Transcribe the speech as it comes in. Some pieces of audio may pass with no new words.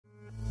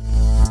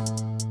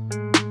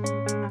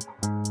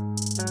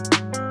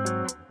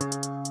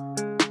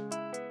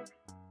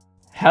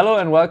Hello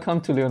and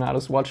welcome to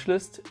Leonardo's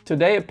Watchlist.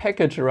 Today a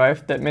package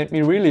arrived that made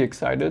me really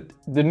excited.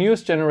 The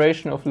newest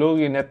generation of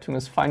Lorier Neptune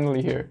is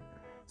finally here.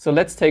 So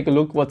let's take a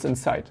look what's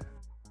inside.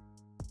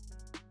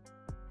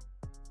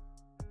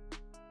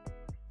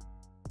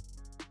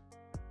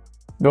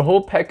 The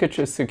whole package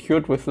is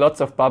secured with lots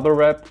of bubble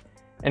wrap,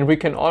 and we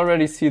can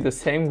already see the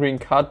same green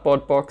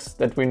cardboard box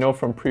that we know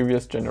from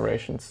previous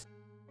generations.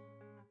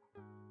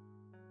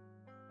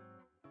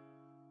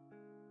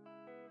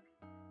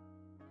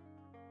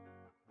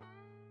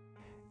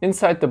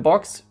 Inside the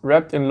box,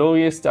 wrapped in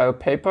Lorier style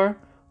paper,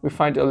 we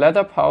find a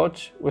leather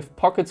pouch with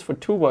pockets for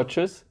 2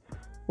 watches,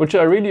 which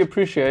I really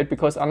appreciate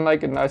because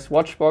unlike a nice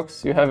watch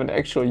box, you have an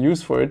actual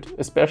use for it,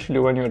 especially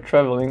when you're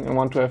traveling and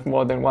want to have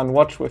more than one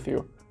watch with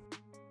you.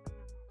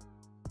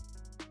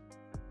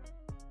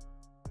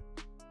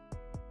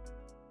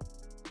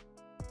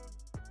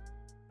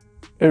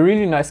 A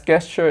really nice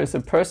gesture is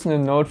a personal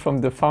note from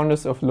the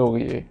founders of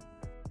Lorier.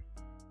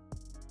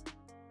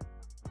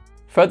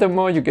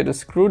 Furthermore, you get a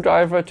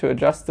screwdriver to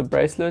adjust the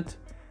bracelet,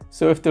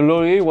 so if the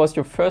Lorier was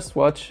your first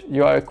watch,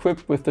 you are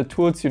equipped with the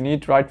tools you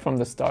need right from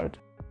the start.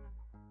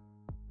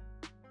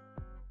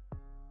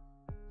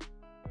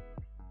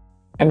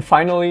 And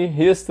finally,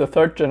 here's the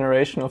 3rd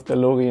generation of the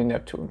Lorier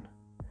Neptune.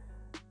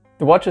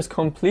 The watch is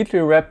completely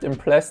wrapped in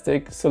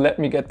plastic, so let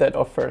me get that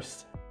off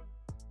first.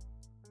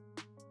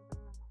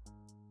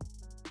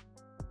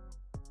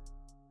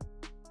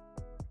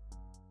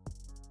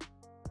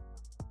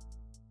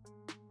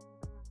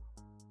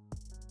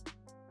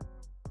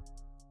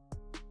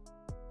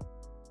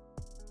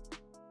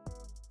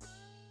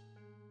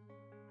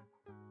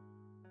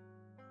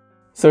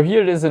 So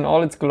here it is in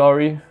all its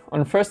glory.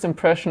 On first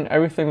impression,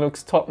 everything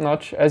looks top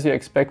notch as you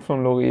expect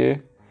from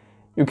Lorier.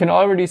 You can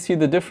already see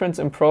the difference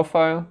in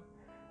profile.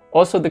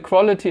 Also the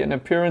quality and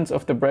appearance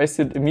of the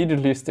bracelet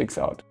immediately sticks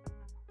out.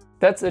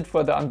 That's it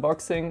for the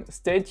unboxing.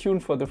 Stay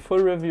tuned for the full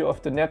review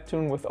of the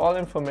Neptune with all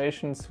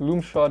informations,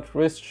 lume shot,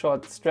 wrist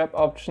shot, strap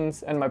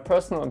options and my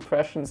personal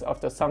impressions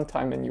after some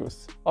time in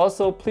use.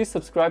 Also, please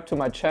subscribe to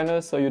my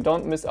channel so you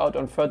don't miss out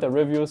on further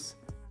reviews.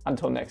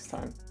 Until next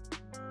time.